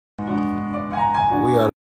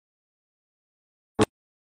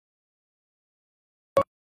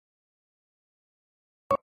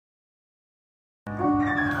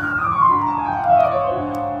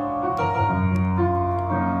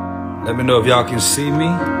Let me know if y'all can see me.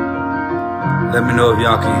 Let me know if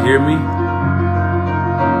y'all can hear me.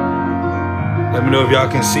 Let me know if y'all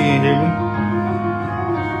can see and hear me.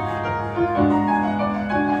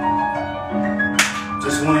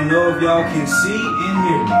 Just want to know if y'all can see and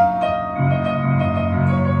hear me.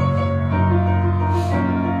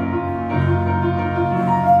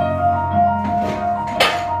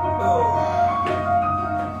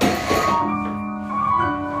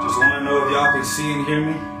 Just want to know if y'all can see and hear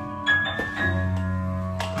me.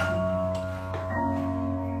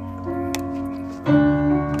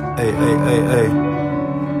 Hey.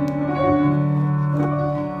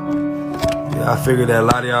 Yeah, I figured that a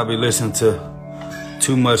lot of y'all be listening to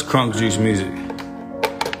too much Crunk Juice music.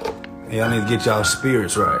 Y'all need to get y'all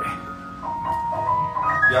spirits right.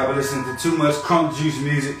 Y'all be listening to too much Crunk Juice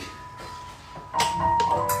music.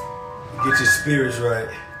 Get your spirits right.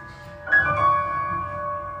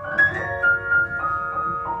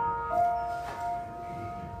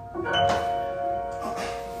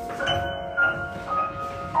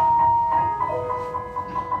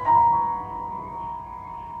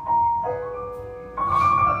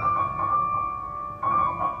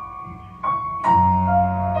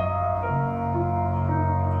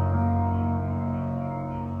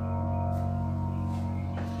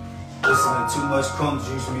 Listening to too much Crunk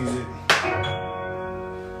Juice music.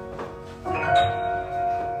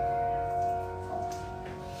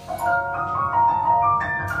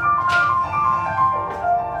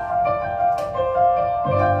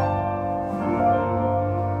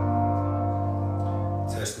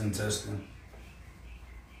 Testing.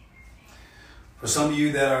 For some of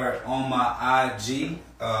you that are on my IG,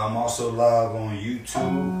 I'm also live on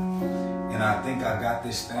YouTube, and I think I got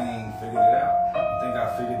this thing figured out.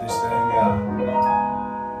 I figured this thing out.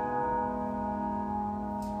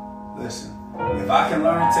 Listen, if I can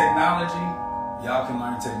learn technology, y'all can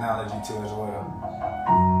learn technology too as well.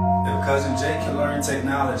 If Cousin Jake can learn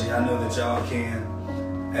technology, I know that y'all can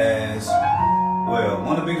as well.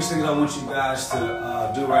 One of the biggest things I want you guys to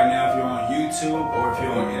do right now, if you're on YouTube or if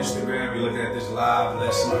you're on Instagram, you're looking at this live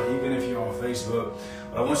lesson, or even if you're on Facebook,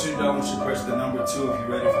 what I want you to do, I want you to press the number 2 if you're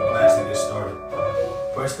ready for class to get started.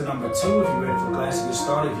 Press the number 2 if you're ready for class to get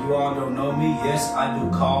started. If you all don't know me, yes, I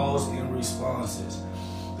do calls and responses.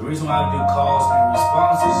 The reason why I do calls and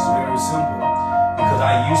responses is very simple. Because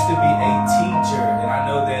I used to be a teacher, and I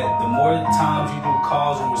know that the more times you do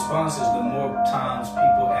calls and responses, the more times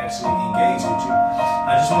people actually engage with you.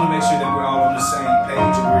 I just want to make sure that we're all on the same page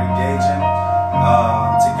and we're engaging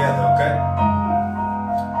together, okay?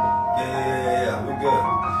 Yeah, we're good.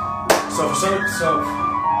 So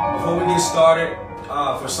before we get started,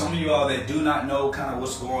 for some of you all that do not know kind of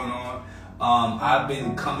what's going on, I've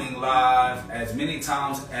been coming live as many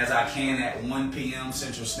times as I can at 1 p.m.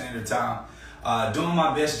 Central Standard Time, doing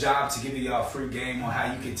my best job to give y'all free game on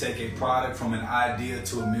how you can take a product from an idea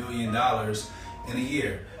to $1 million in a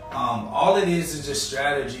year. All it is just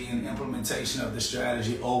strategy and implementation of the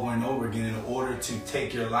strategy over and over again in order to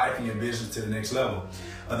take your life and your business to the next level.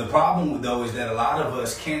 The problem though is that a lot of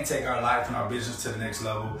us can't take our life and our business to the next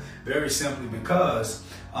level very simply because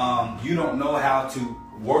you don't know how to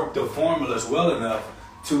work the formulas well enough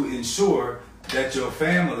to ensure that your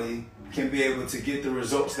family can be able to get the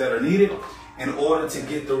results that are needed in order to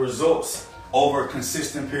get the results over a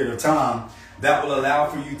consistent period of time that will allow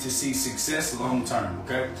for you to see success long term,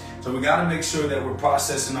 okay? So we gotta make sure that we're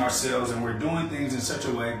processing ourselves and we're doing things in such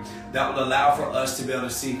a way that will allow for us to be able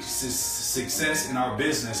to see success in our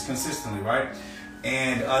business consistently, right?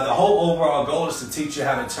 And the whole overall goal is to teach you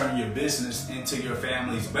how to turn your business into your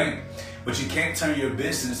family's bank. But you can't turn your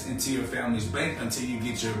business into your family's bank until you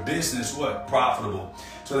get your business, what? Profitable.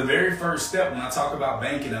 So the very first step when I talk about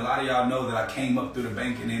banking, a lot of y'all know that I came up through the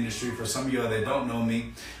banking industry. For some of y'all that don't know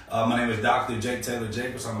me, my name is Dr. Jake Taylor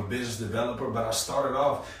Jacobs. I'm a business developer, but I started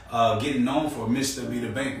off getting known for Mr. Be the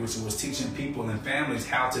Bank, which was teaching people and families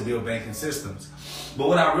how to build banking systems. But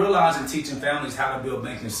what I realized in teaching families how to build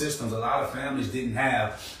banking systems, a lot of families didn't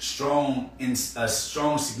have strong,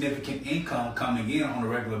 significant income coming in on a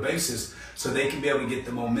regular basis, so they can be able to get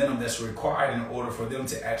the momentum that's required in order for them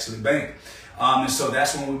to actually bank. And so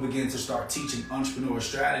that's when we begin to start teaching entrepreneur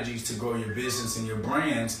strategies to grow your business and your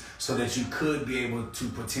brands so that you could be able to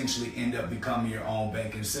potentially end up becoming your own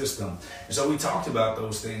banking system. And so we talked about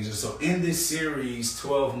those things. And so in this series,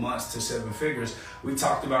 12 months to 7 figures, we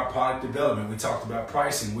talked about product development. We talked about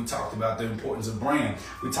pricing. We talked about the importance of brand.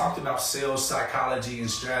 We talked about sales psychology and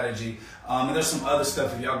strategy. And there's some other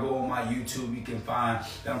stuff. If y'all go on my YouTube, you can find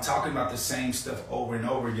that I'm talking about the same stuff over and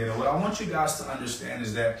over again. And what I want you guys to understand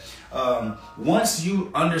is that once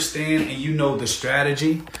you understand and you know the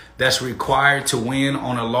strategy that's required to win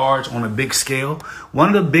on a big scale,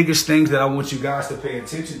 one of the biggest things that I want you guys to pay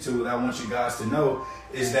attention to, that I want you guys to know,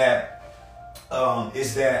 is that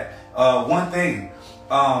one thing.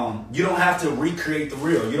 You don't have to recreate the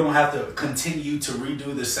wheel. You don't have to continue to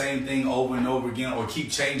redo the same thing over and over again or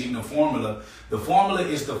keep changing the formula. The formula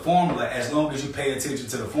is the formula as long as you pay attention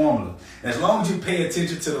to the formula. As long as you pay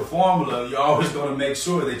attention to the formula, you're always going to make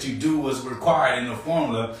sure that you do what's required in the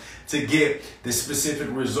formula to get the specific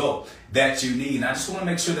result that you need. And I just want to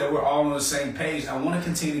make sure that we're all on the same page. I want to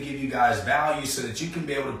continue to give you guys value so that you can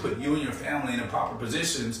be able to put you and your family in the proper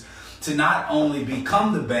positions to not only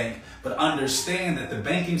become the bank, but understand that the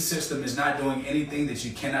banking system is not doing anything that you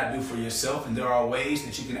cannot do for yourself. And there are ways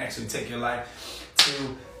that you can actually take your life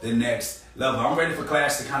to the next level. I'm ready for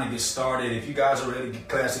class to kind of get started. If you guys are ready for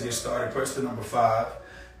class to get started, press the number 5.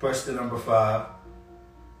 Press the number 5.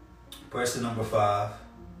 Press the number 5.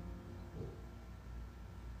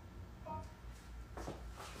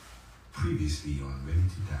 Previously on Ready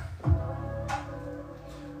to Die.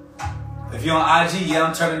 If you're on IG, yeah,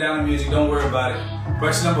 I'm turning down the music. Don't worry about it.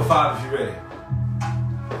 Press number 5 if you're ready.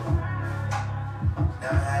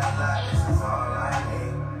 Never had a lot, this is all I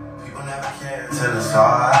need. People never care till it's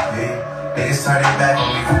all I need. Niggas turn their back on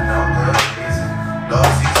me for no good reason.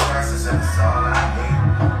 Loyalty to crisis and it's all I need.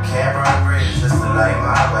 Can't burn bridge just to light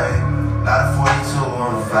my way. Lot of 42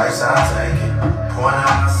 on the flights I'm taking. Pouring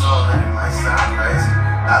out my soul and it might sound crazy.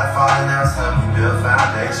 Lot of falling down, help me build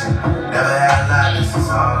foundation. Never had a lot, this is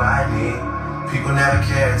all I need. People never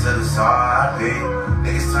care till it's all I be.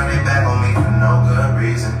 Niggas turn their back on me for no good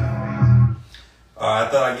reason. I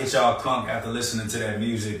thought I'd get y'all crunk after listening to that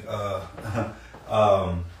music. Get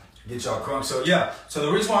y'all crunk. So yeah, so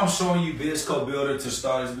the reason why I'm showing you BizCo Builder to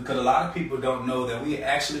start is because a lot of people don't know that we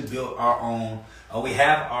actually built our own, we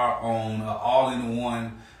have our own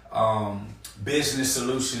all-in-one business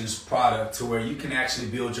solutions product to where you can actually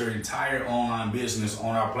build your entire online business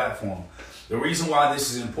on our platform. The reason why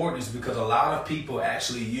this is important is because a lot of people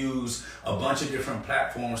actually use a bunch of different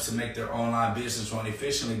platforms to make their online business run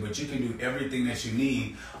efficiently, but you can do everything that you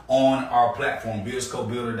need on our platform,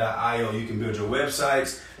 bizcobuilder.io. You can build your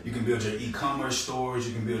websites, you can build your e-commerce stores,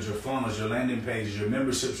 you can build your funnels, your landing pages, your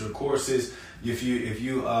memberships, your courses. If you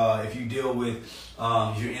deal with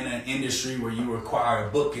if you're in an industry where you require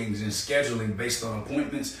bookings and scheduling based on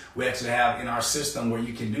appointments, we actually have in our system where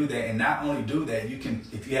you can do that. And not only do that, you can,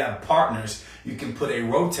 if you have partners, you can put a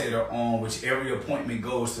rotator on which every appointment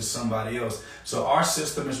goes to somebody else. So our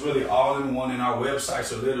system is really all in one, and our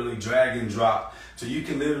websites are literally drag and drop. So you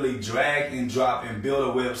can literally drag and drop and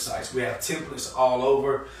build a website. So we have templates all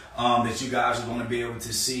over that you guys are going to be able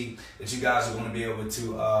to see, that you guys are going to be able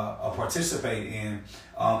to participate in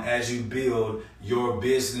as you build your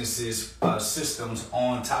business's systems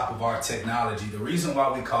on top of our technology. The reason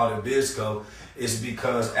why we call it BizCo is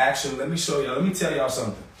because actually, let me tell y'all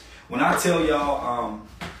something. When I tell y'all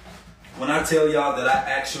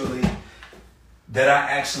that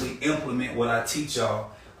I actually implement what I teach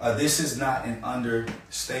y'all, this is not an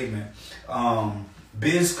understatement.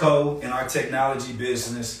 BizCo in our technology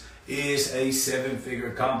business is a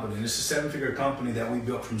 7-figure company. And it's a 7-figure company that we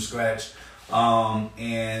built from scratch. And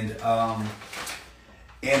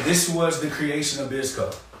this was the creation of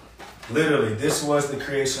BizCo. Literally, this was the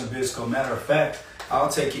creation of BizCo. Matter of fact, I'll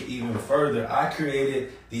take it even further. I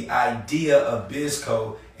created the idea of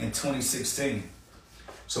BizCo in 2016.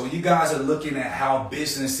 So when you guys are looking at how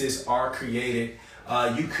businesses are created,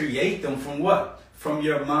 you create them from what? From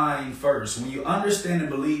your mind first. When you understand and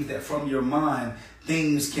believe that from your mind,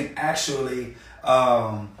 things can actually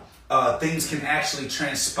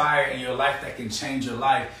transpire in your life that can change your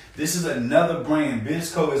life. This is another brand.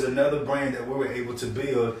 BizCo is another brand that we were able to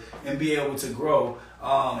build and be able to grow.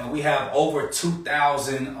 And we have over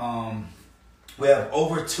 2,000. We have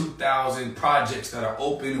over 2,000 projects that are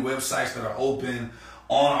open, websites that are open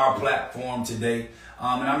on our platform today.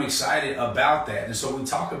 And I'm excited about that. And so we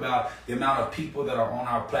talk about the amount of people that are on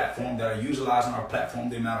our platform, that are utilizing our platform,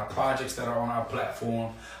 the amount of projects that are on our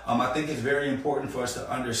platform. I think it's very important for us to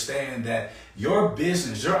understand that your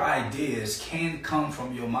business, your ideas can come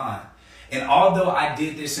from your mind. And although I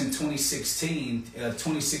did this in 2016,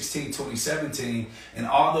 2017, and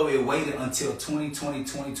although it waited until 2020,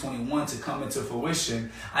 2021 to come into fruition,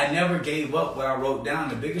 I never gave up what I wrote down.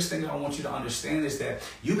 The biggest thing I want you to understand is that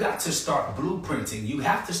you got to start blueprinting. You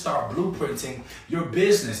have to start blueprinting your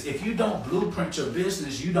business. If you don't blueprint your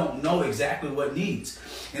business, you don't know exactly what needs.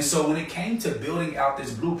 And so when it came to building out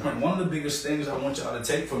this blueprint, one of the biggest things I want y'all to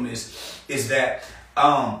take from this is that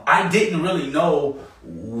I didn't really know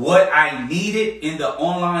what I needed in the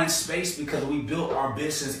online space because we built our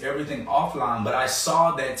business, everything offline. But I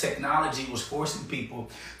saw that technology was forcing people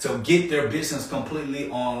to get their business completely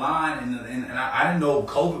online. And I didn't know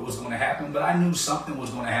COVID was going to happen, but I knew something was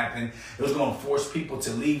going to happen. It was going to force people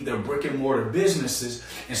to leave their brick and mortar businesses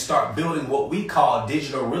and start building what we call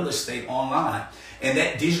digital real estate online. And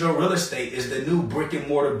that digital real estate is the new brick and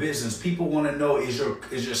mortar business. People want to know, is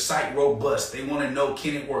your site robust? They want to know,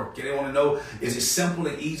 can it work? They want to know, is it simple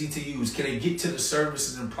and easy to use? Can they get to the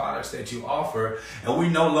services and products that you offer? And we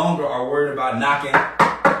no longer are worried about knocking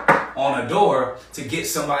on a door to get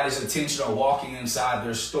somebody's attention or walking inside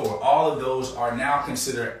their store. All of those are now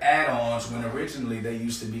considered add-ons when originally they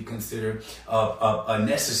used to be considered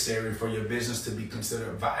necessary for your business to be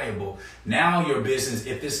considered viable. Now your business,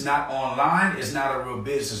 if it's not online, it's not a real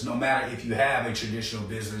business, no matter if you have a traditional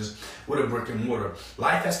business with a brick and mortar.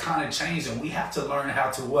 Life has kind of changed, and we have to learn how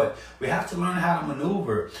to what? We have to learn how to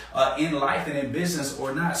maneuver in life and in business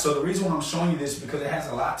or not. So the reason why I'm showing you this is because it has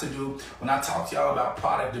a lot to do when I talk to y'all about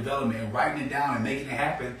product development and writing it down and making it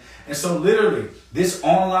happen. And so literally this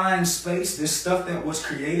online space, this stuff that was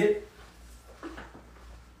created.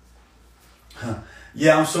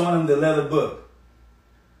 Yeah, I'm showing them the leather book.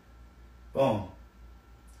 Boom.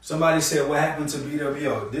 Somebody said, what happened to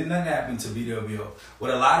BWO? Did nothing happen to BWO.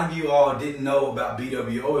 What a lot of you all didn't know about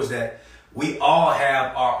BWO is that we all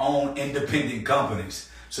have our own independent companies.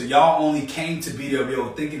 So y'all only came to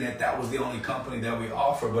BWO thinking that that was the only company that we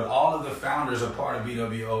offer, but all of the founders are part of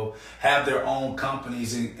BWO, have their own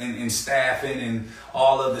companies and staffing and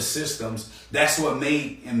all of the systems. That's what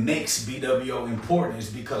made and makes BWO important, is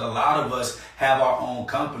because a lot of us have our own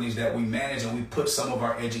companies that we manage, and we put some of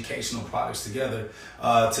our educational products together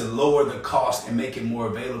to lower the cost and make it more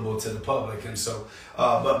available to the public. And so,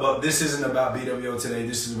 but this isn't about BWO today.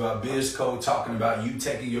 This is about BizCode, talking about you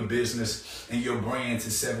taking your business and your brand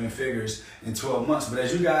to 7 figures in 12 months. But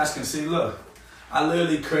as you guys can see, look, I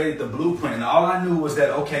literally created the blueprint. And all I knew was that,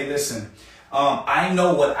 okay, listen, I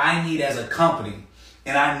know what I need as a company.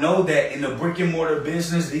 And I know that in the brick and mortar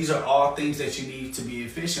business, these are all things that you need to be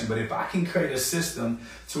efficient. But if I can create a system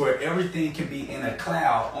to where everything can be in a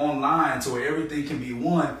cloud, online, to where everything can be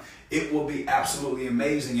one, it will be absolutely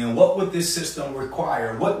amazing. And what would this system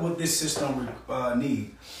require? What would this system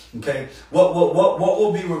need? Okay, what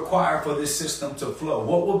will be required for this system to flow?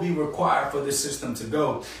 What will be required for this system to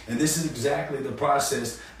go? And this is exactly the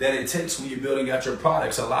process that it takes when you're building out your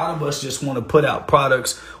products. A lot of us just want to put out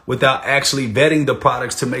products without actually vetting the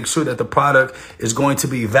products to make sure that the product is going to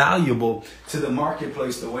be valuable to the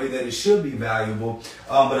marketplace the way that it should be valuable.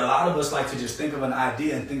 But a lot of us like to just think of an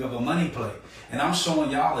idea and think of a money play. And I'm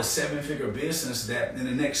showing y'all a 7-figure business that in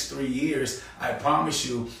the next 3 years, I promise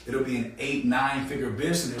you, it'll be an 8-9-figure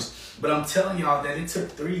business. But I'm telling y'all that it took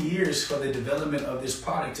 3 years for the development of this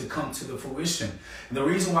product to come to the fruition. And the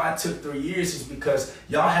reason why it took 3 years is because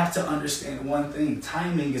y'all have to understand one thing.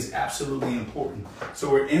 Timing is absolutely important. So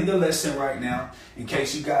we're in the lesson right now, in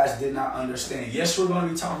case you guys did not understand. Yes, we're going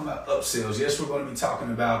to be talking about upsells. Yes, we're going to be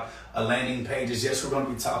talking about landing pages. Yes, we're going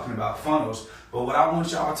to be talking about funnels. But what I want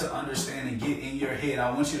y'all to understand and get in your head, I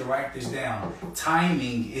want you to write this down.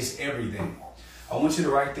 Timing is everything. I want you to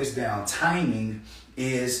write this down. Timing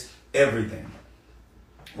is everything.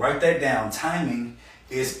 Write that down. Timing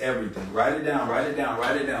is everything. Write it down, write it down,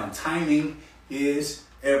 write it down. Timing is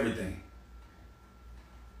everything.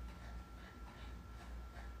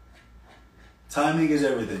 Timing is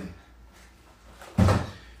everything.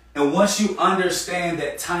 And once you understand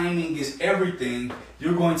that timing is everything,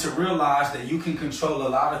 you're going to realize that you can control a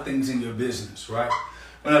lot of things in your business, right?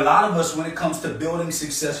 And a lot of us, when it comes to building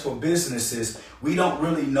successful businesses, we don't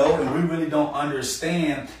really know and we really don't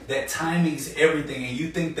understand that timing is everything. And you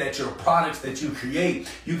think that your products that you create,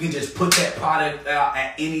 you can just put that product out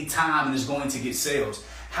at any time and it's going to get sales.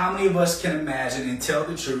 How many of us can imagine and tell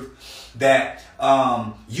the truth that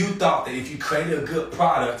you thought that if you created a good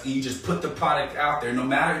product and you just put the product out there, no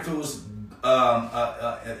matter if it was,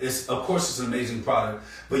 of course it's an amazing product,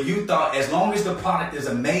 but you thought as long as the product is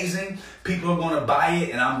amazing, people are going to buy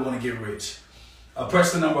it and I'm going to get rich.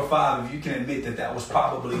 Person number 5, if you can admit that that was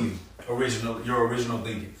probably your original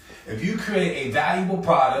thinking. If you create a valuable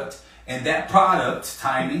product and that product,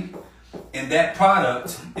 timing, and that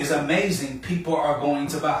product is amazing, people are going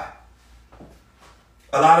to buy.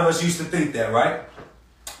 A lot of us used to think that, right?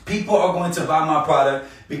 People are going to buy my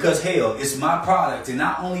product because, hell, it's my product. And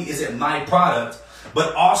not only is it my product,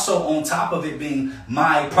 but also on top of it being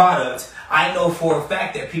my product, I know for a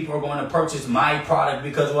fact that people are going to purchase my product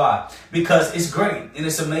because why? Because it's great and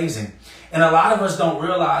it's amazing. And a lot of us don't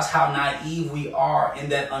realize how naive we are in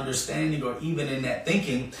that understanding or even in that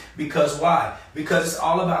thinking. Because why? Because it's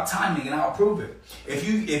all about timing, and I'll prove it.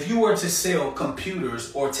 If you were to sell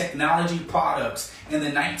computers or technology products in the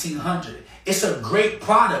 1900s, it's a great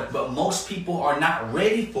product, but most people are not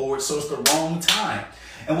ready for it, so it's the wrong time.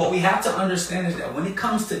 And what we have to understand is that when it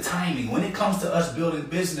comes to timing, when it comes to us building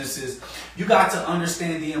businesses, you got to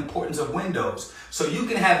understand the importance of windows. So you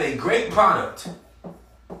can have a great product.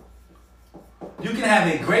 You can have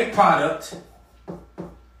a great product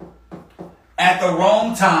at the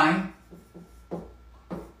wrong time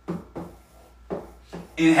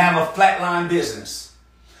and have a flatline business.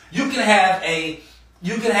 You can have at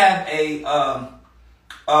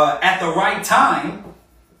the right time,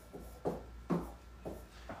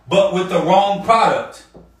 but with the wrong product.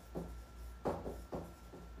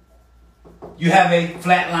 You have a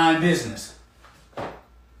flatline business.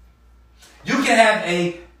 You can have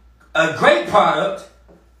a great product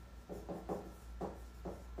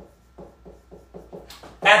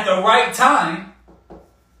at the right time,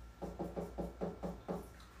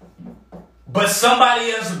 but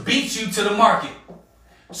somebody else beats you to the market.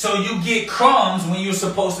 So you get crumbs when you're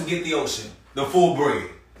supposed to get the ocean, the full bread.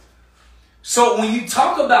 So when you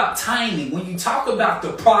talk about timing, when you talk about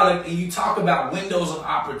the product and you talk about windows of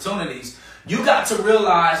opportunities, you got to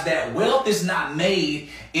realize that wealth is not made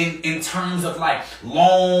in terms of like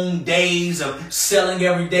long days of selling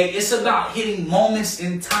every day. It's about hitting moments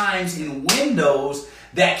and times and windows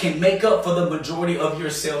that can make up for the majority of your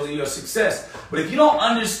sales and your success. But if you don't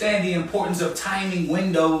understand the importance of timing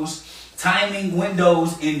windows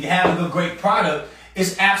and having a great product,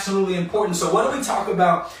 it's absolutely important. So what do we talk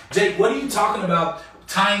about, Jake? What are you talking about,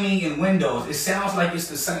 timing and windows? It sounds like it's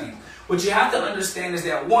the same. What you have to understand is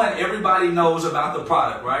that, one, everybody knows about the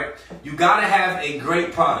product, right? You got to have a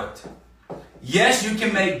great product. Yes, you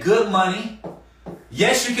can make good money.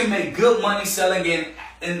 Yes, you can make good money selling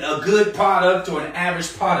in a good product or an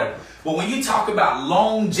average product. But when you talk about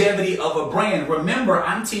longevity of a brand, remember,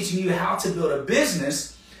 I'm teaching you how to build a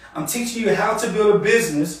business. I'm teaching you how to build a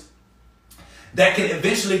business that can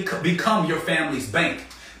eventually become your family's bank.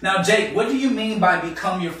 Now, Jake, what do you mean by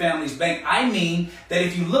become your family's bank? I mean that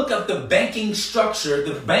if you look up the banking structure,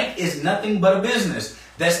 the bank is nothing but a business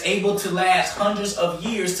that's able to last hundreds of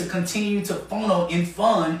years to continue to funnel and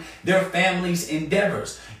fund their family's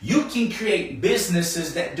endeavors. You can create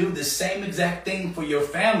businesses that do the same exact thing for your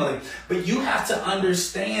family, but you have to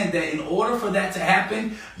understand that in order for that to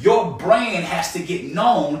happen, your brand has to get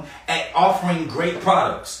known at offering great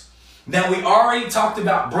products. Now, we already talked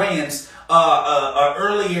about brands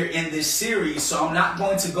earlier in this series, so I'm not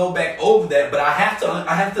going to go back over that, but I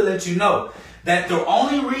have to let you know that the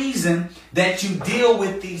only reason that you deal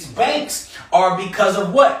with these banks are because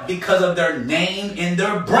of what? Because of their name and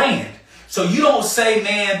their brand. So you don't say,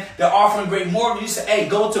 man, they're offering great mortgage. You say, hey,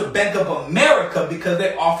 go to Bank of America because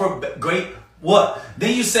they offer great what?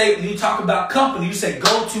 Then you say, when you talk about company, you say,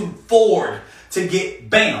 go to Ford to get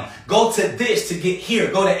BAM. Go to this to get here.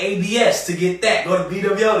 Go to ABS to get that. Go to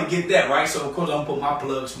BWL to get that, right? So, of course, I'm going to put my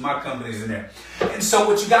plugs for my companies in there. And so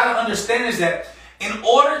what you got to understand is that in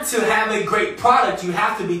order to have a great product, you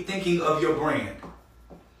have to be thinking of your brand.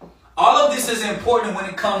 All of this is important when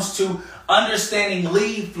it comes to understanding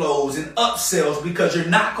lead flows and upsells, because you're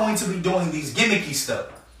not going to be doing these gimmicky stuff.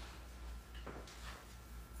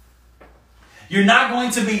 You're not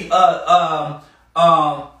going to be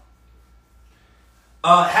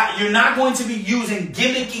you're not going to be using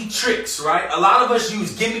gimmicky tricks, right? A lot of us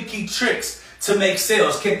use gimmicky tricks to make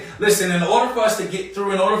sales. Listen, in order for us to get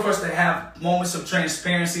through, in order for us to have moments of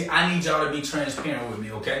transparency, I need y'all to be transparent with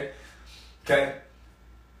me, okay? Okay?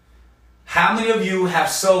 How many of you have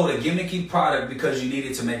sold a gimmicky product because you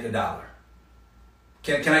needed to make $1?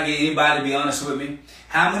 Can I get anybody to be honest with me?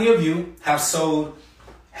 How many of you have sold,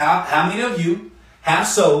 how many of you have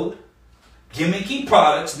sold gimmicky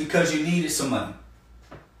products because you needed some money?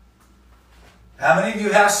 How many of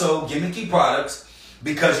you have sold gimmicky products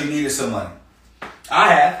because you needed some money?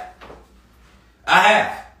 I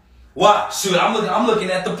have. Why? Shoot, I'm looking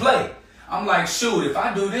at the play. I'm like, shoot, if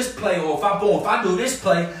I do this play, or if I do this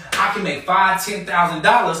play, I can make $5,000,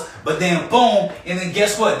 $10,000. But then boom, and then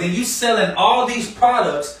guess what? Then you selling all these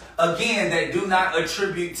products again that do not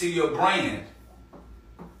attribute to your brand.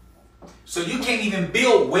 So you can't even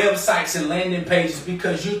build websites and landing pages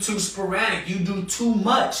because you're too sporadic. You do too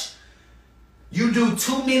much. You do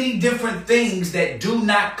too many different things that do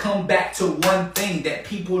not come back to one thing that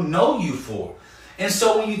people know you for. And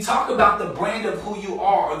so when you talk about the brand of who you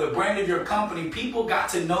are or the brand of your company, people got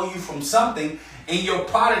to know you from something, and your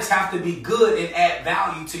products have to be good and add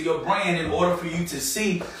value to your brand in order for you to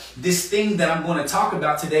see this thing that I'm going to talk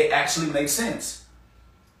about today actually makes sense.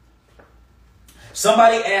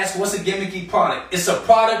 Somebody asked, what's a gimmicky product? It's a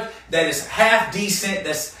product that is half decent,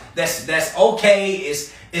 that's okay.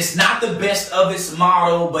 It's not the best of its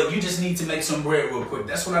model, but you just need to make some bread real quick.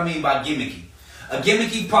 That's what I mean by gimmicky. A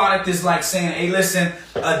gimmicky product is like saying, hey, listen,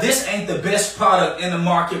 this ain't the best product in the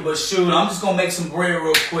market, but shoot, I'm just going to make some bread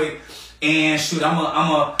real quick. And shoot, I'm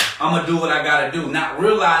gonna do what I got to do. Not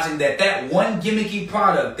realizing that one gimmicky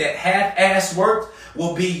product that half-ass worked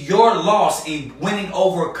will be your loss in winning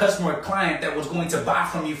over a customer or client that was going to buy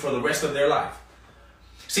from you for the rest of their life.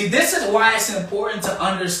 See, this is why it's important to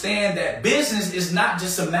understand that business is not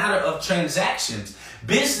just a matter of transactions.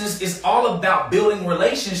 Business is all about building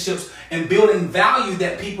relationships and building value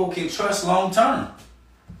that people can trust long term.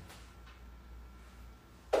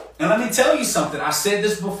 And let me tell you something. I said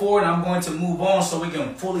this before, and I'm going to move on so we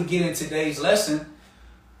can fully get in today's lesson.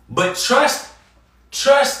 But trust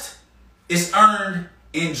is earned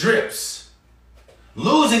in drips.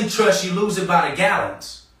 Losing trust, you lose it by the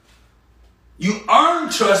gallons. You earn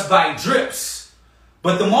trust by drips.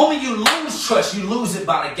 But the moment you lose trust, you lose it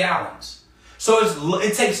by the gallons. So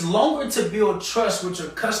it takes longer to build trust with your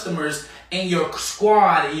customers and your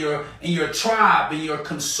squad and your tribe and your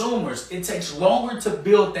consumers. It takes longer to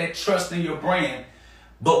build that trust in your brand.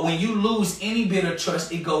 But when you lose any bit of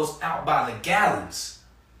trust, it goes out by the gallons.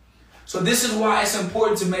 So this is why it's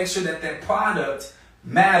important to make sure that that product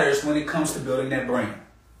matters when it comes to building that brand.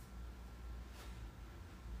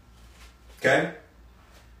 Okay?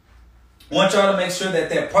 I want y'all to make sure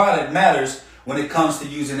that that product matters when it comes to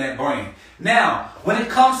using that brand. Now, when it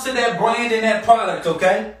comes to that brand and that product,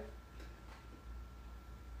 okay?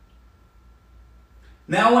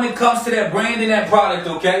 Now, when it comes to that brand and that product,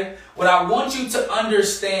 okay? What I want you to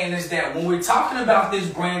understand is that when we're talking about this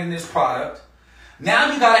brand and this product,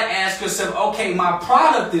 now you got to ask yourself, okay, my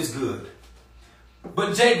product is good.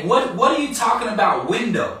 But Jake, what are you talking about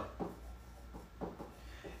window?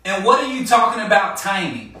 And what are you talking about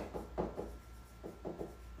timing?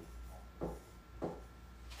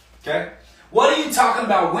 Okay? What are you talking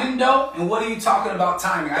about window and what are you talking about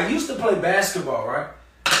timing? I used to play basketball, right?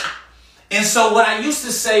 And so what I used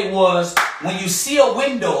to say was when you see a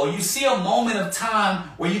window or you see a moment of time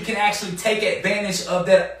where you can actually take advantage of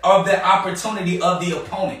that opportunity of the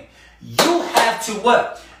opponent, you have to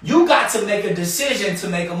what? You got to make a decision to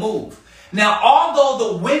make a move. Now,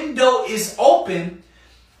 although the window is open,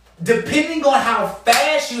 depending on how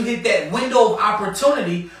fast you hit that window of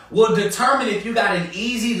opportunity will determine if you got an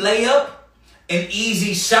easy layup, an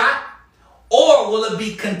easy shot, or will it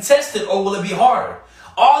be contested or will it be harder?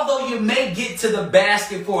 Although you may get to the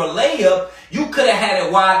basket for a layup, you could have had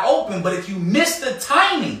it wide open, but if you miss the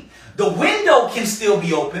timing, the window can still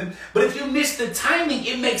be open, but if you miss the timing,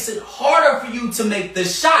 it makes it harder for you to make the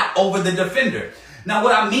shot over the defender. Now,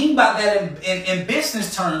 what I mean by that in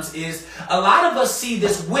business terms is a lot of us see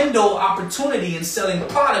this window opportunity in selling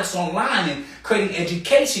products online and creating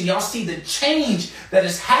education. Y'all see the change that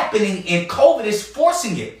is happening and COVID is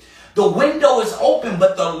forcing it. The window is open,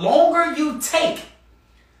 but the longer you take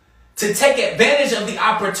to take advantage of the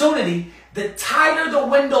opportunity, the tighter the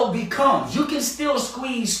window becomes. You can still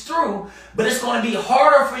squeeze through, but it's going to be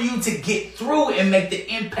harder for you to get through and make the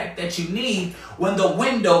impact that you need when the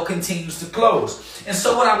window continues to close. And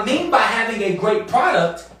so what I mean by having a great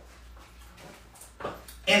product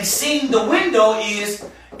and seeing the window is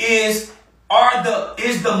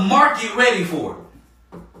the market ready for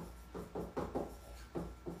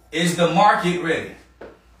it? Is the market ready?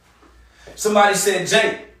 Somebody said,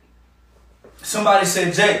 Jake.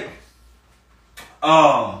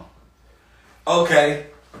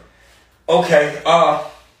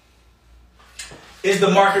 Is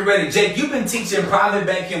the market ready? Jake, you've been teaching private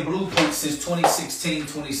banking blueprints since 2016,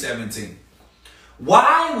 2017.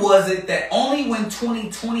 Why was it that only when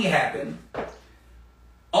 2020 happened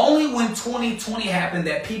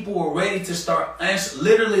that people were ready to start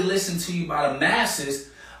literally listen to you by the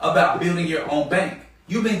masses about building your own bank?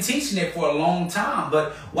 You've been teaching it for a long time,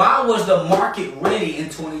 but why was the market ready in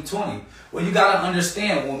 2020? Well, you got to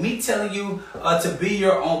understand, when me telling you to be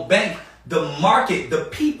your own bank, the market, the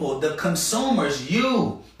people, the consumers,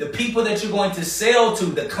 the people that you're going to sell to,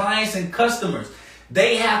 the clients and customers,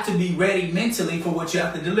 they have to be ready mentally for what you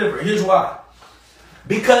have to deliver. Here's why.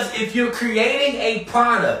 Because if you're creating a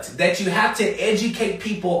product that you have to educate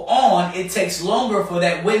people on, it takes longer for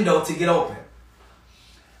that window to get open.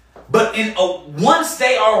 But once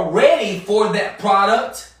they are ready for that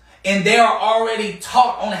product and they are already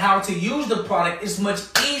taught on how to use the product, it's much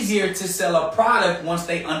easier to sell a product once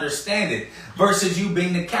they understand it versus you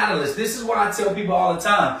being the catalyst. This is why I tell people all the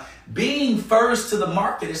time, being first to the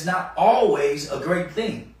market is not always a great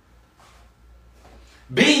thing.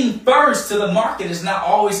 Being first to the market is not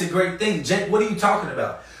always a great thing. Jake, what are you talking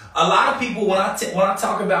about? A lot of people, when I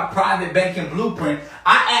talk about Private Banking Blueprint,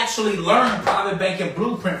 I actually learned Private Banking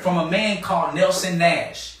Blueprint from a man called Nelson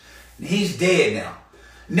Nash. He's dead now.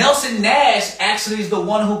 Nelson Nash actually is the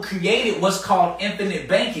one who created what's called infinite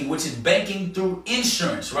banking, which is banking through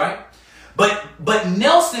insurance, right? But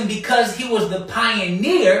Nelson, because he was the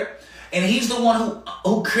pioneer and he's the one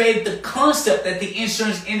who created the concept that the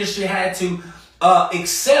insurance industry had to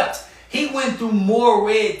accept, he went through more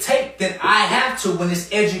red tape than I have to when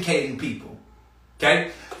it's educating people.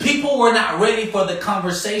 Okay? People were not ready for the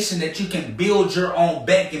conversation that you can build your own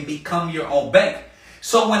bank and become your own bank.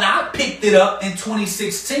 So when I picked it up in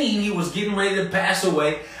 2016, he was getting ready to pass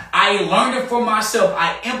away. I learned it for myself.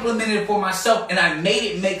 I implemented it for myself, and I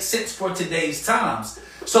made it make sense for today's times.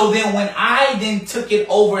 So then when I then took it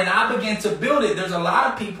over and I began to build it, there's a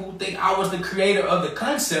lot of people who think I was the creator of the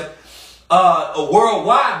concept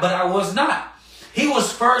worldwide, but I was not. He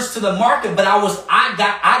was first to the market, but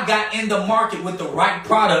I got in the market with the right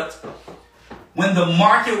product when the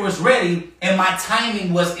market was ready and my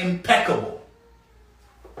timing was impeccable.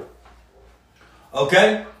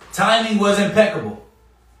 Okay? Timing was impeccable.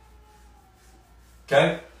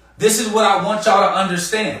 Okay? This is what I want y'all to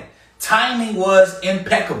understand. Timing was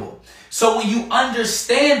impeccable. So when you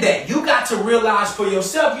understand that, you got to realize for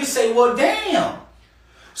yourself, you say, well, damn.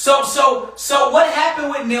 So what happened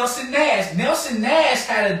with Nelson Nash? Nelson Nash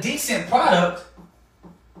had a decent product,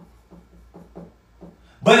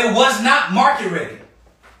 but it was not market ready.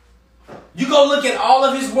 You go look at all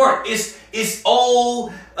of his work. It's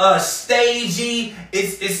old, stagey.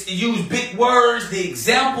 It's use big words. The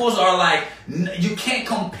examples are like, you can't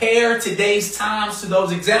compare today's times to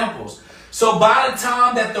those examples. So by the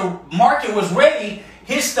time that the market was ready,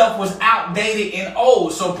 his stuff was outdated and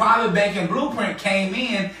old. So Private Banking Blueprint came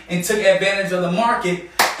in and took advantage of the market,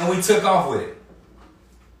 and we took off with it.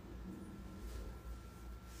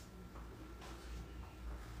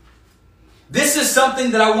 This is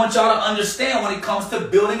something that I want y'all to understand when it comes to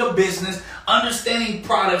building a business, understanding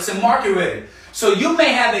products and market ready. So you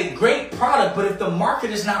may have a great product, but if the market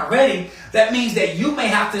is not ready, that means that you may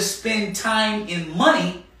have to spend time and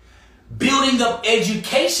money building up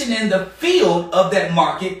education in the field of that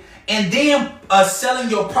market, and then selling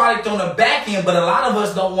your product on the back end. But a lot of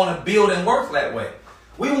us don't want to build and work that way.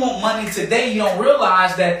 We want money today. You don't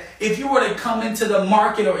realize that if you were to come into the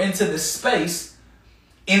market or into the space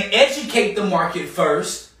and educate the market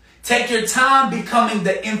first, take your time becoming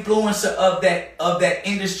the influencer of that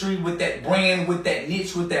industry, with that brand, with that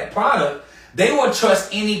niche, with that product, they will trust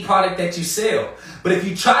any product that you sell. But if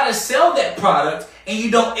you try to sell that product and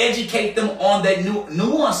you don't educate them on that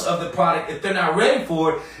nuance of the product, if they're not ready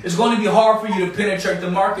for it, it's going to be hard for you to penetrate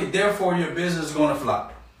the market. Therefore, your business is going to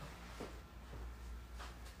flop.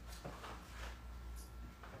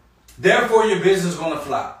 Therefore, your business is going to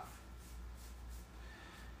flop.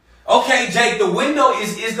 Okay, Jake, the window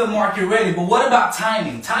is the market ready, but what about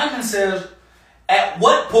timing? Timing says, at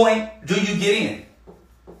what point do you get in?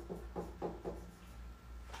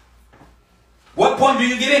 What point do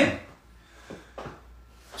you get in?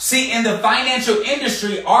 See, in the financial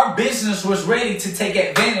industry, our business was ready to take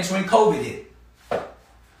advantage when COVID hit.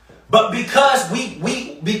 But because we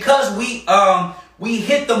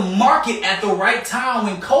hit the market at the right time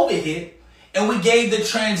when COVID hit, and we gave the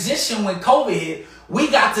transition when COVID hit, we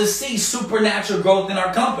got to see supernatural growth in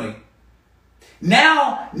our company.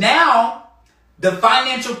 Now, the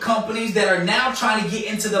financial companies that are now trying to get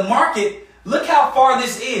into the market, look how far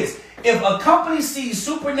this is. If a company sees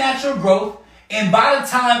supernatural growth, and by the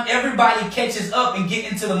time everybody catches up and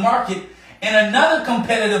get into the market, and another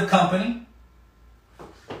competitive company,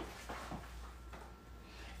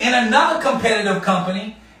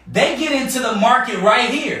 they get into the market right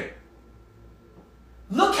here.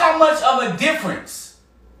 Look how much of a difference.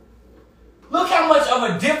 Look how much of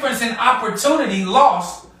a difference in opportunity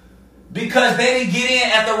lost because they didn't get in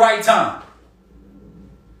at the right time.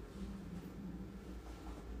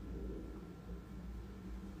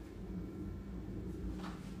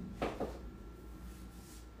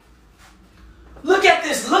 Look at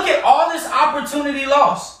this. Look at all this opportunity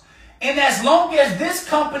lost. And as long as this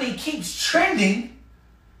company keeps trending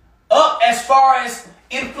up as far as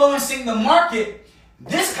influencing the market,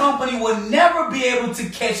 this company will never be able to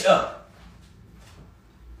catch up.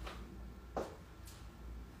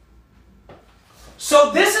 So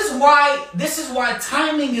this is why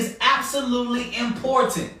timing is absolutely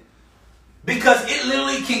important. Because it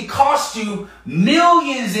literally can cost you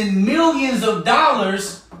millions and millions of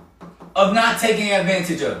dollars of not taking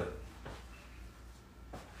advantage of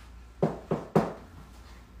it.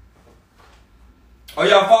 Are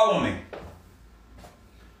y'all following me?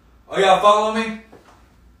 Are y'all following me?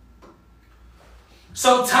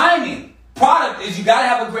 So timing, product is you got to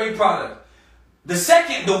have a great product. The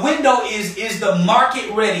second, the window is the market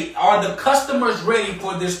ready? Are the customers ready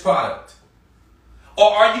for this product? Or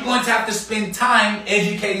are you going to have to spend time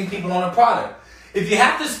educating people on the product? If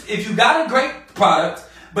you got a great product,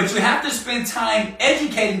 but you have to spend time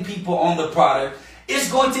educating people on the product,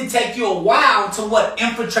 it's going to take you a while to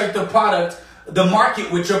infiltrate the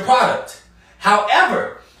market with your product.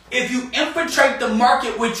 However, if you infiltrate the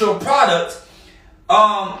market with your product,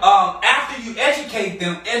 after you educated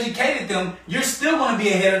them, you're still going to be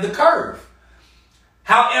ahead of the curve.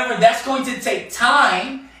 However, that's going to take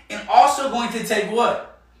time and also going to take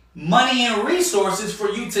what? Money and resources for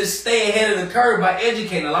you to stay ahead of the curve by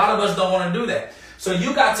educating. A lot of us don't want to do that. So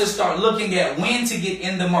you got to start looking at when to get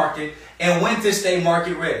in the market and when to stay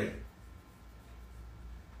market ready.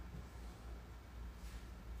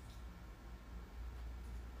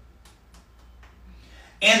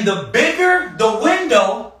 And the bigger the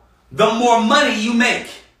window, the more money you make.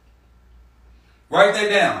 Write that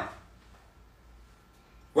down.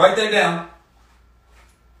 Write that down.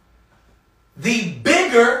 The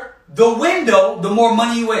bigger the window, the more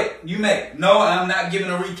money you make. No, I'm not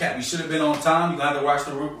giving a recap. You should have been on time. You're going to have to watch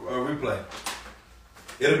the replay.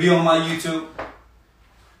 It'll be on my YouTube.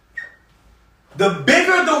 The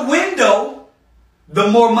bigger the window,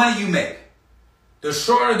 the more money you make. The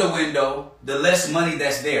shorter the window, the less money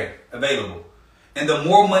that's there available. And the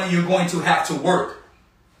more money you're going to have to work.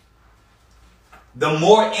 The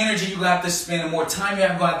more energy you're going to have to spend, the more time you're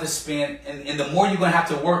going to have to spend, and the more you're going to have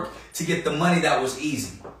to work to get the money that was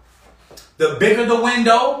easy. The bigger the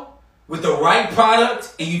window with the right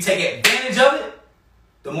product and you take advantage of it,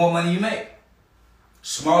 the more money you make.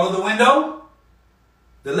 Smaller the window,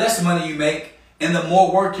 the less money you make, and the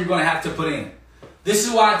more work you're going to have to put in. This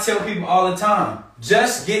is why I tell people all the time,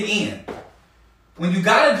 just get in. When you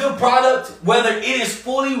got a good product, whether it is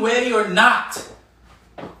fully ready or not,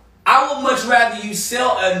 I would much rather you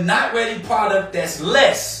sell a not ready product that's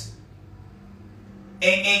less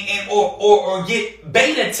or get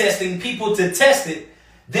beta testing people to test it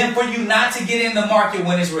than for you not to get in the market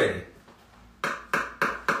when it's ready.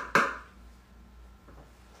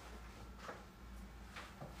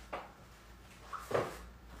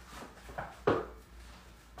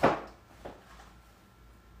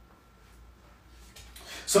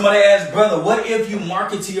 Somebody asked, brother, what if you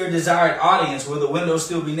market to your desired audience? Will the window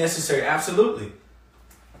still be necessary? Absolutely.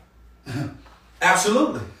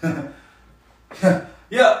 Absolutely.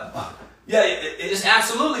 Yeah, it's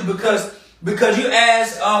absolutely because you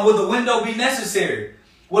asked, will the window be necessary?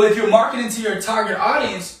 Well, if you're marketing to your target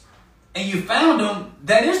audience and you found them,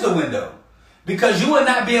 that is the window. Because you would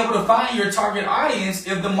not be able to find your target audience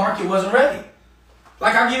if the market wasn't ready.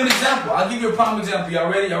 Like, I'll give you an example. I'll give you a prime example. Y'all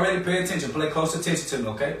ready? Y'all ready? Pay attention. Play close attention to me,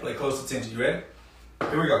 okay? Play close attention. You ready?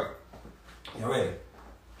 Here we go. Y'all ready?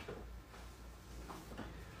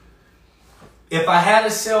 If I had a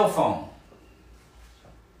cell phone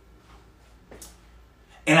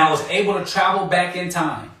and I was able to travel back in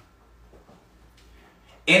time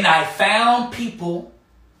and I found people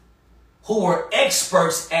who were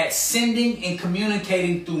experts at sending and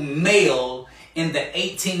communicating through mail in the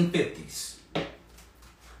 1850s.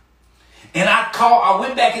 And I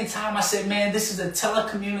went back in time. I said, man, this is a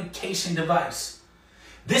telecommunication device.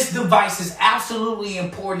 This device is absolutely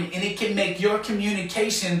important and it can make your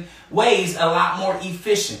communication ways a lot more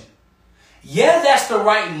efficient. Yeah, that's the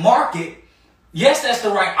right market. Yes, that's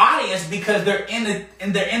the right audience because they're in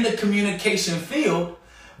the communication field,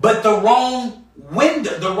 but the wrong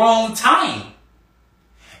window, the wrong time,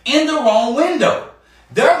 in the wrong window.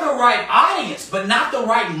 They're the right audience, but not the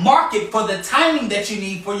right market for the timing that you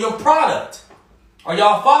need for your product. Are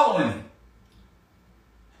y'all following me?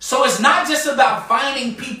 So it's not just about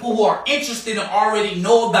finding people who are interested and already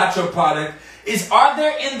know about your product. Are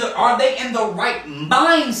they in the right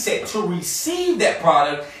mindset to receive that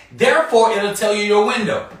product? Therefore, it'll tell you your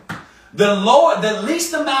window. The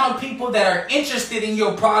least amount of people that are interested in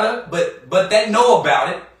your product, but that know about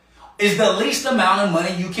it, is the least amount of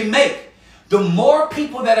money you can make. The more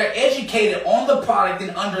people that are educated on the product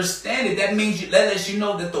and understand it, that lets you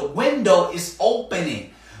know that the window is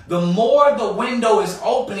opening. The more the window is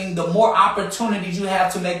opening, the more opportunities you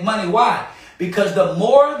have to make money. Why? Because the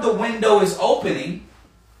more the window is opening,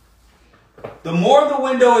 The more the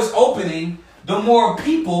window is opening, the more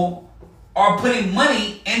people are putting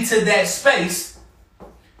money into that space,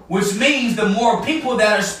 which means the more people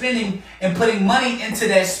that are spending and putting money into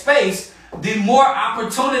that space, the more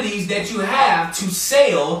opportunities that you have to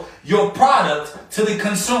sell your product to the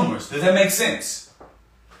consumers. Does that make sense?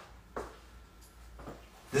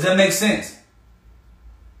 Does that make sense?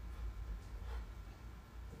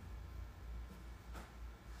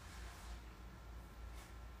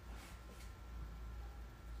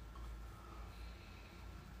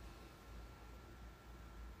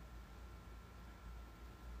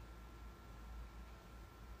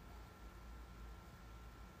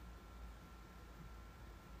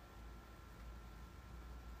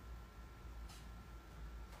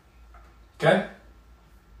 Okay?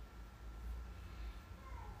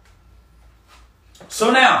 So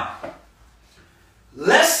now,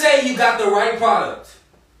 let's say you got the right product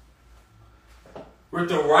with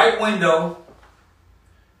the right window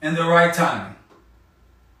and the right timing.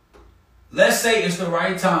 Let's say it's the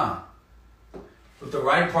right time with the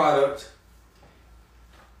right product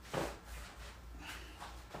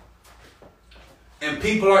and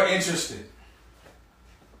people are interested.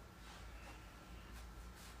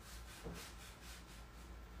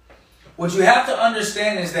 What you have to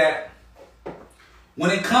understand is that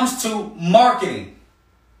when it comes to marketing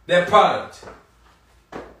that product,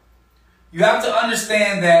 you have to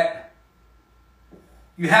understand that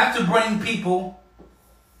you have to bring people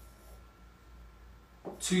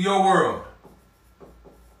to your world.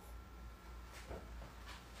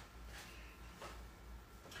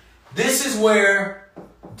 This is where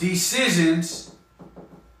decisions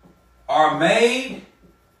are made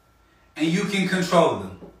and you can control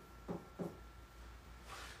them.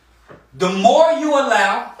 The more you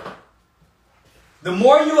allow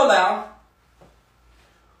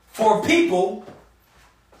for people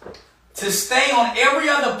to stay on every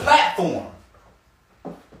other platform,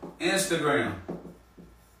 Instagram,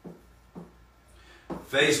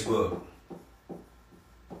 Facebook,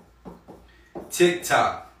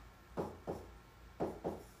 TikTok, I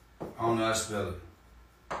don't know how to spell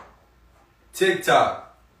it,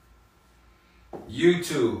 TikTok,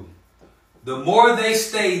 YouTube, the more they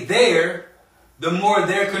stay there, the more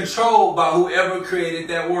they're controlled by whoever created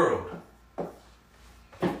that world.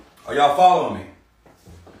 Are y'all following me?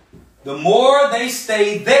 The more they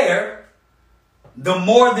stay there, the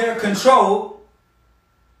more they're controlled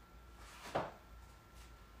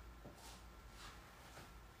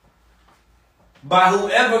by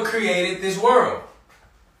whoever created this world.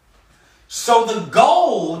 So the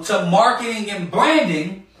goal to marketing and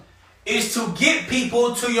branding is to get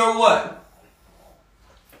people to your what?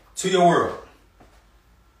 To your world.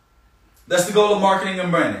 That's the goal of marketing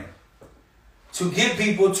and branding. To get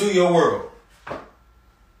people to your world.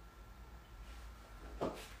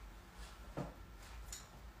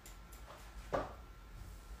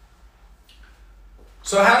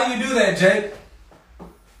 So how do you do that, Jake?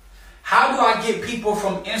 How do I get people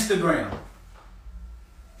from Instagram?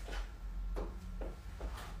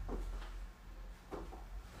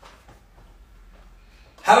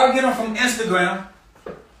 How do I get them from Instagram?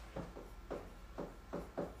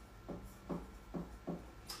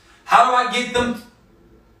 How do I get them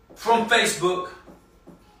from Facebook?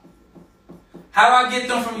 How do I get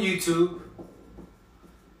them from YouTube?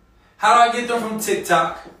 How do I get them from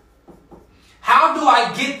TikTok? How do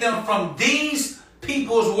I get them from these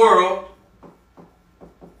people's world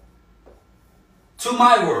to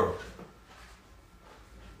my world?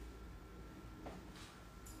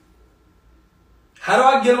 How do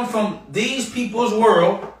I get them from these people's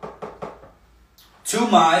world to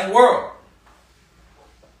my world?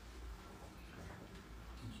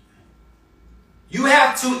 You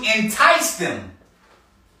have to entice them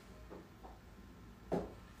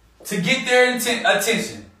to get their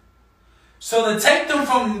attention. So to take them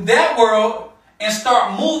from that world and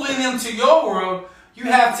start moving them to your world, you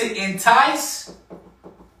have to entice,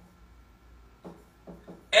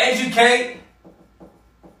 educate,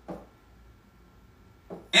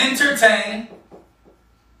 entertain.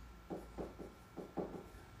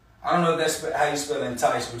 I don't know if that's how you spell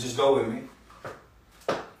entice, but just go with me.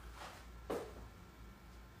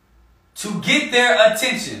 To get their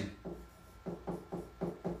attention.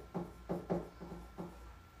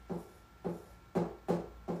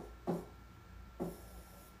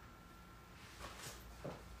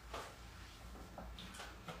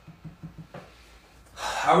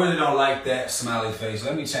 I really don't like that smiley face.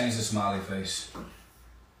 Let me change the smiley face.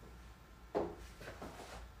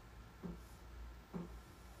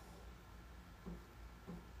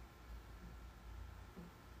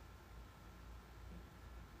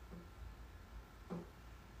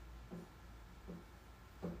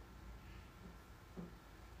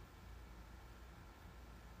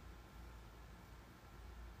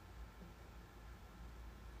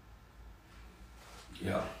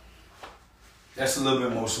 Yeah. That's a little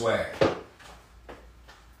bit more swag.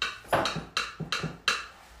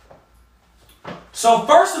 So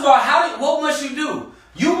first of all, what must you do?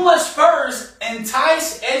 You must first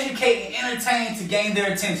entice, educate, and entertain to gain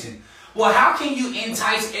their attention. Well, how can you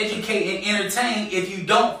entice, educate, and entertain if you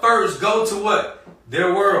don't first go to what?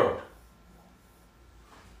 Their world.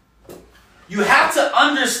 You have to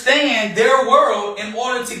understand their world in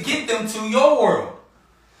order to get them to your world.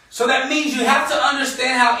 So that means you have to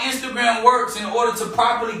understand how Instagram works in order to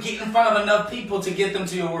properly get in front of enough people to get them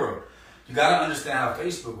to your world. You got to understand how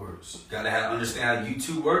Facebook works. You got to understand how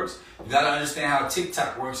YouTube works. You got to understand how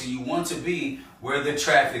TikTok works. And you want to be where the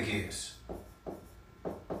traffic is.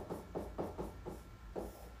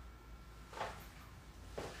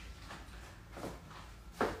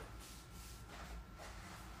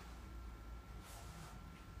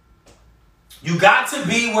 You got to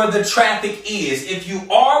be where the traffic is. If you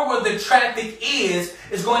are where the traffic is,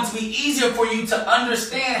 it's going to be easier for you to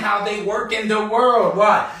understand how they work in the world.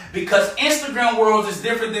 Why? Because Instagram world is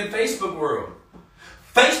different than Facebook world.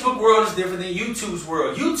 Facebook world is different than YouTube's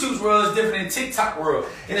world. YouTube's world is different than TikTok world.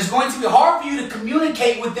 And it's going to be hard for you to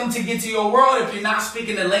communicate with them to get to your world if you're not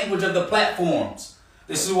speaking the language of the platforms.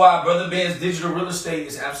 This is why Brother Ben's digital real estate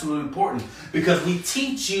is absolutely important. Because we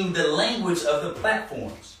teach you the language of the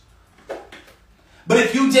platforms. But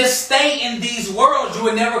if you just stay in these worlds, you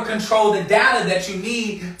will never control the data that you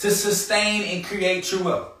need to sustain and create true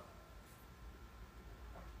wealth.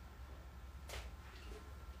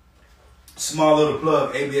 Small little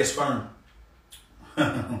plug, ABS Firm.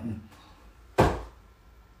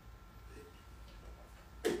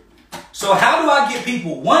 So how do I get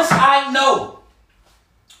people? Once I know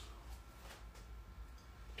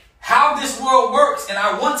how this world works and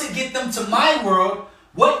I want to get them to my world,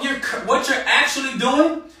 what you're actually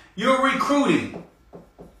doing, you're recruiting.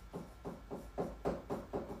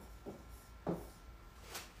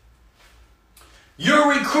 You're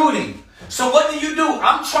recruiting. So what do?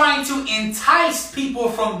 I'm trying to entice people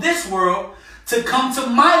from this world to come to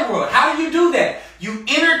my world. How do you do that? You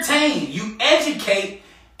entertain, you educate,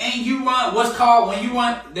 and you run what's called, when you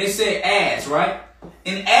run, they say ads, right?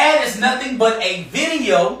 An ad is nothing but a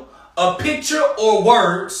video, a picture, or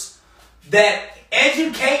words that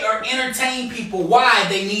educate or entertain people why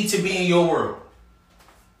they need to be in your world.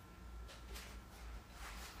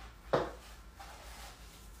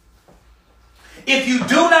 If you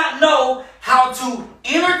do not know how to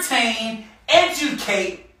entertain,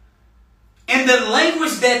 educate in the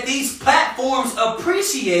language that these platforms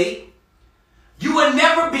appreciate, you will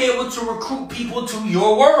never be able to recruit people to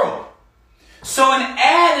your world. So an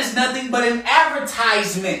ad is nothing but an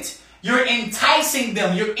advertisement. You're enticing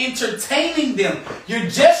them. You're entertaining them. You're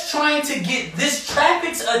just trying to get this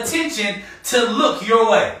traffic's attention to look your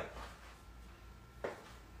way.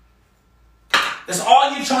 That's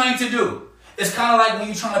all you're trying to do. It's kind of like when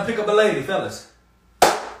you're trying to pick up a lady, fellas.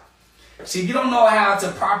 See, if you don't know how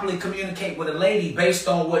to properly communicate with a lady based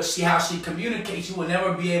on how she communicates, you will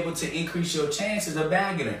never be able to increase your chances of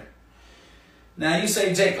bagging her. Now you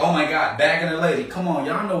say, Jake, oh my God, bagging a lady. Come on,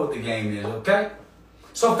 y'all know what the game is, okay?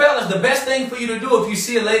 So fellas, the best thing for you to do if you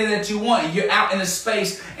see a lady that you want and you're out in a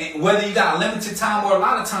space, and whether you got limited time or a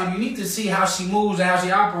lot of time, you need to see how she moves and how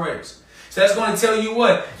she operates. So that's going to tell you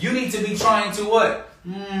what? You need to be trying to what?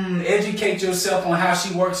 Educate yourself on how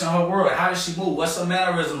she works in her world. How does she move? What's her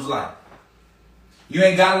mannerisms like? You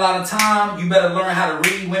ain't got a lot of time. You better learn how to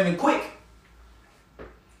read women quick.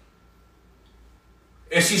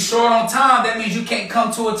 If she's short on time, that means you can't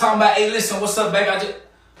come to her talking about, hey, listen, what's up, baby?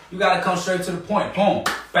 You got to come straight to the point. Boom.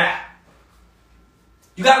 Back.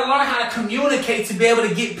 You got to learn how to communicate to be able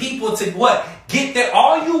to get people to what? Get there.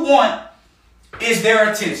 All you want is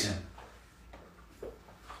their attention.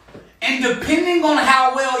 And depending on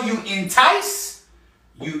how well you entice,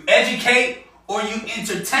 you educate, or you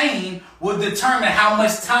entertain will determine how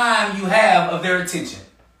much time you have of their attention.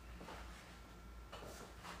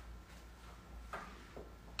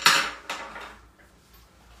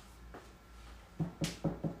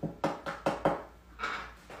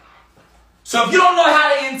 So if you don't know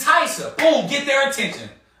how to entice her, boom, get their attention.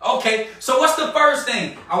 Okay, so what's the first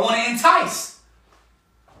thing? I want to entice.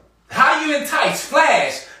 How do you entice?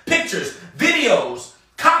 Flash, pictures, videos,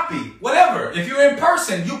 copy, whatever. If you're in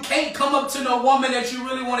person, you can't come up to no woman that you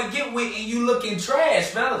really want to get with and you looking trash,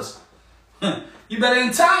 fellas. You better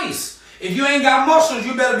entice. If you ain't got muscles,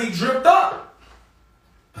 you better be dripped up.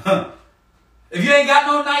 If you ain't got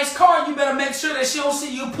no nice car, you better make sure that she don't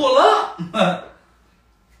see you pull up.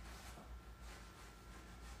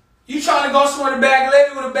 You trying to go somewhere to bag a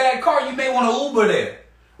lady with a bad car, you may want to Uber there.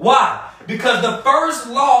 Why? Because the first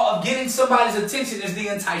law of getting somebody's attention is the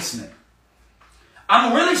enticement.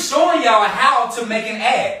 I'm really showing y'all how to make an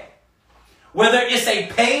ad. Whether it's a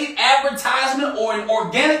paid advertisement or an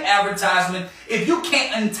organic advertisement, if you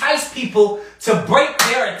can't entice people to break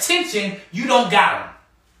their attention, you don't got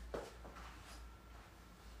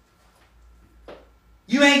them.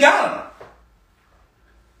 You ain't got them.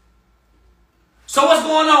 So what's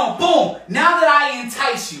going on? Boom. Now that I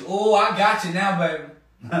entice you. Oh, I got you now, baby.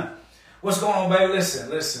 What's going on, baby?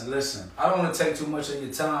 Listen. I don't want to take too much of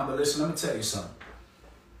your time, but listen, let me tell you something.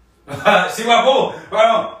 See my boom? Right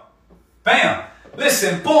on. Bam.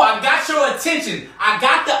 Listen, boom, I got your attention. I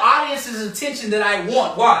got the audience's attention that I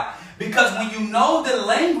want. Why? Because when you know the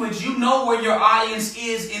language, you know where your audience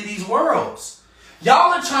is in these worlds.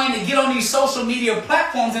 Y'all are trying to get on these social media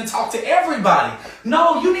platforms and talk to everybody.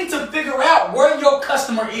 No, you need to figure out where your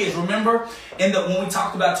customer is. Remember, when we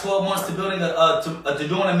talked about 12 months to building to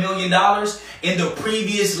doing $1 million, in the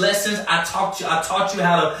previous lessons, I taught you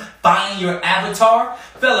how to find your avatar.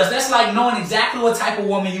 Fellas, that's like knowing exactly what type of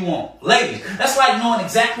woman you want. Ladies, that's like knowing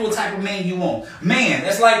exactly what type of man you want. Man,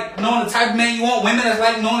 that's like knowing the type of man you want. Women, that's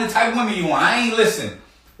like knowing the type of women you want. I ain't listen.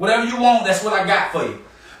 Whatever you want, that's what I got for you.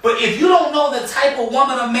 But if you don't know the type of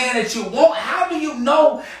woman or man that you want, how do you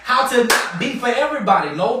know how to be for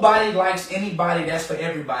everybody? Nobody likes anybody that's for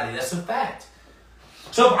everybody. That's a fact.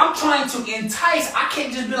 So if I'm trying to entice, I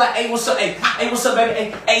can't just be like, hey, what's up? Hey, what's up,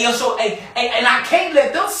 baby? Hey, yo, so, hey, and I can't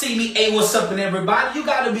let them see me, hey, what's up, and everybody. You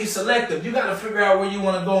got to be selective. You got to figure out where you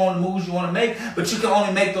want to go on the moves you want to make, but you can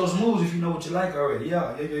only make those moves if you know what you like already.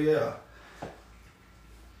 Yeah.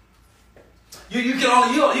 You can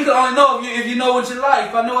only know if you know what you like.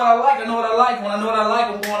 If I know what I like, I know what I like. When I know what I like,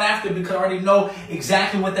 I'm going after it because I already know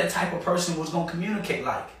exactly what that type of person was going to communicate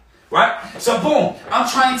like. Right? So boom, I'm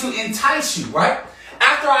trying to entice you, right?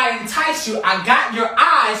 After I entice you, I got your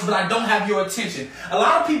eyes, but I don't have your attention. A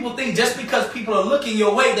lot of people think just because people are looking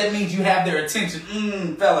your way, that means you have their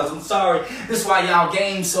attention. Fellas, I'm sorry. This is why y'all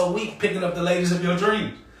game so weak picking up the ladies of your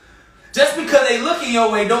dreams. Just because they looking your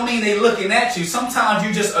way don't mean they looking at you. Sometimes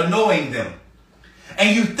you're just annoying them.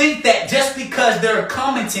 And you think that just because they're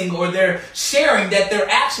commenting or they're sharing that they're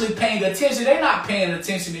actually paying attention. They're not paying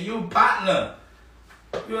attention to you, partner.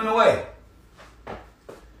 You're in the way.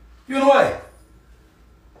 You're in the way.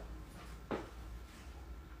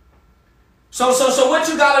 So what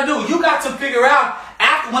you got to do? You got to figure out,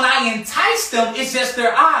 after when I entice them, it's just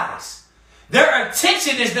their eyes. Their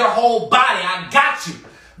attention is their whole body. I got you.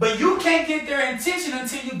 But you can't get their attention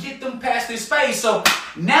until you get them past this space. So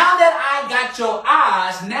now that I got your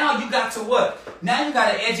eyes, now you got to what? Now you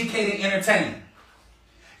got to educate and entertain.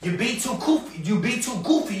 You be too goofy.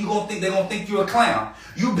 You gonna think they're gonna think you're a clown.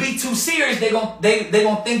 You be too serious. They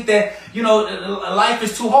gonna think that life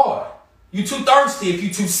is too hard. You too thirsty if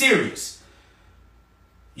you too serious.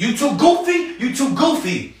 You too goofy. You too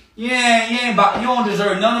goofy. You don't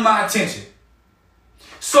deserve none of my attention.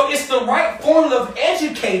 So it's the right formula of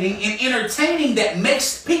educating and entertaining that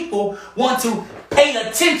makes people want to pay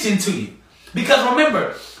attention to you. Because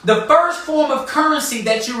remember, the first form of currency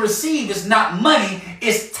that you receive is not money,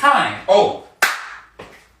 it's time. Oh,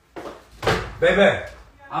 baby,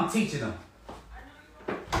 I'm teaching them.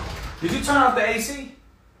 Did you turn off the AC?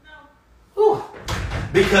 No. Whew.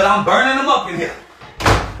 Because I'm burning them up in here.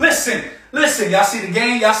 Listen, y'all see the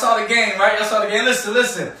game? Y'all saw the game, right? Y'all saw the game.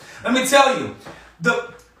 Listen. Let me tell you.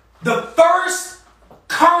 The first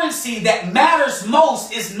currency that matters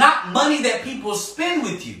most is not money that people spend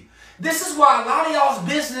with you. This is why a lot of y'all's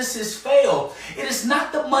businesses fail. It is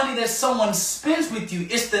not the money that someone spends with you.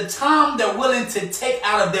 It's the time they're willing to take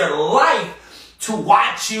out of their life to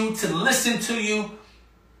watch you, to listen to you,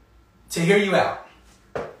 to hear you out.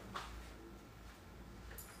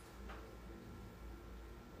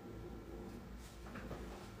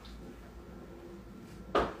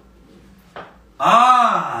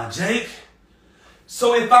 Jake.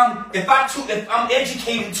 So if I'm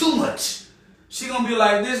educating too much, she gonna be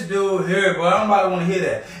like, this dude here, but nobody wanna hear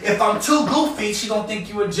that. If I'm too goofy, she gonna think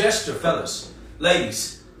you a jester, fellas,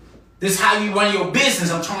 ladies. This is how you run your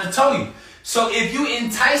business. I'm trying to tell you. So if you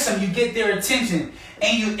entice them, you get their attention,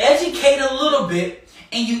 and you educate a little bit,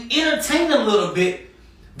 and you entertain a little bit,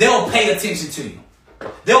 they'll pay attention to you.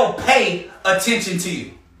 They'll pay attention to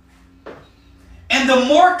you. And the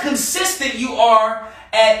more consistent you are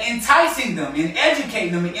at enticing them and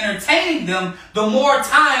educating them and entertaining them, the more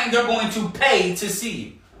time they're going to pay to see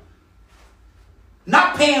you.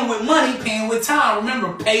 Not paying with money, paying with time.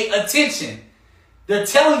 Remember, pay attention. They're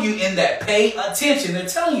telling you in that, pay attention. They're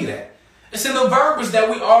telling you that. It's in the verbiage that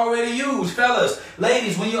we already use. Fellas,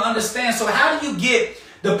 ladies, when you understand. So how do you get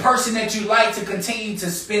the person that you like to continue to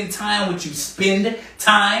spend time with you. Spend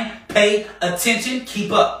time, pay attention,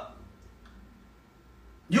 keep up.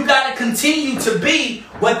 You got to continue to be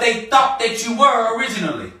what they thought that you were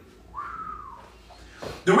originally.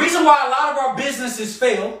 The reason why a lot of our businesses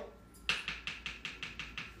fail,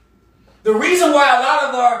 the reason why a lot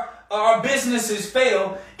of our businesses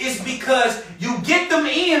fail is because you get them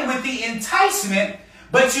in with the enticement,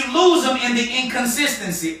 but you lose them in the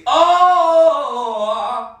inconsistency.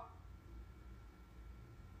 Oh!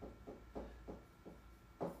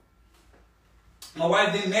 My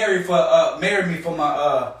wife didn't marry me for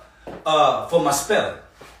my spelling.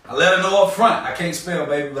 I let her know up front, I can't spell,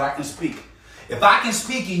 baby, but I can speak. If I can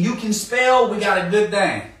speak and you can spell, we got a good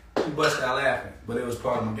thing. She busted out laughing, but it was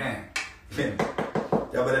part of my game.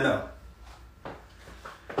 Y'all better know.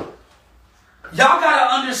 Y'all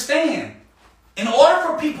gotta understand, in order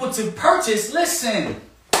for people to purchase, listen,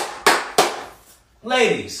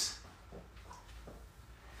 ladies,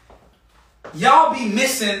 y'all be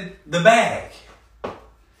missing the bag.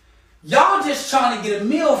 Y'all just trying to get a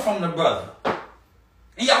meal from the brother.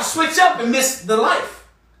 And y'all switch up and miss the life.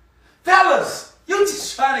 Fellas, you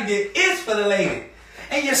just trying to get it for the lady.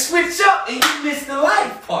 And you switch up and you miss the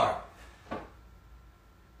life part.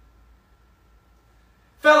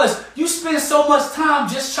 Fellas, you spend so much time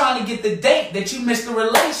just trying to get the date that you miss the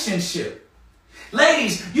relationship.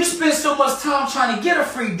 Ladies, you spend so much time trying to get a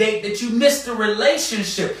free date that you miss the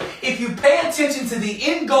relationship. If you pay attention to the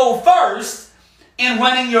end goal first in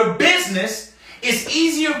running your business, it's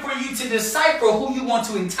easier for you to decipher who you want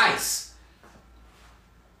to entice.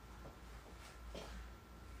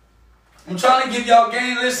 I'm trying to give y'all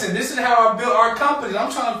game. Listen, this is how I built our company.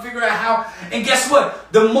 I'm trying to figure out how. And guess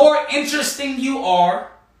what? The more interesting you are,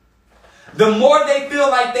 the more they feel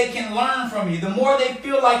like they can learn from you. The more they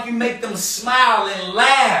feel like you make them smile and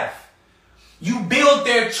laugh. You build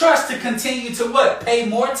their trust to continue to what? Pay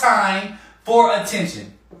more time for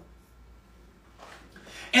attention.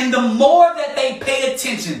 And the more that they pay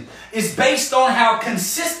attention is based on how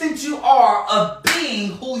consistent you are of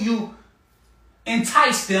being who you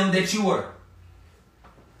entice them that you were.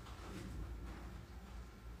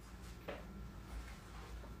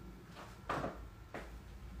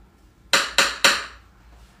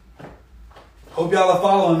 Hope y'all are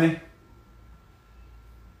following me.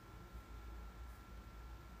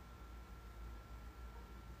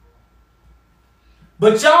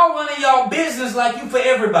 But y'all running y'all business like you for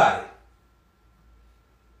everybody.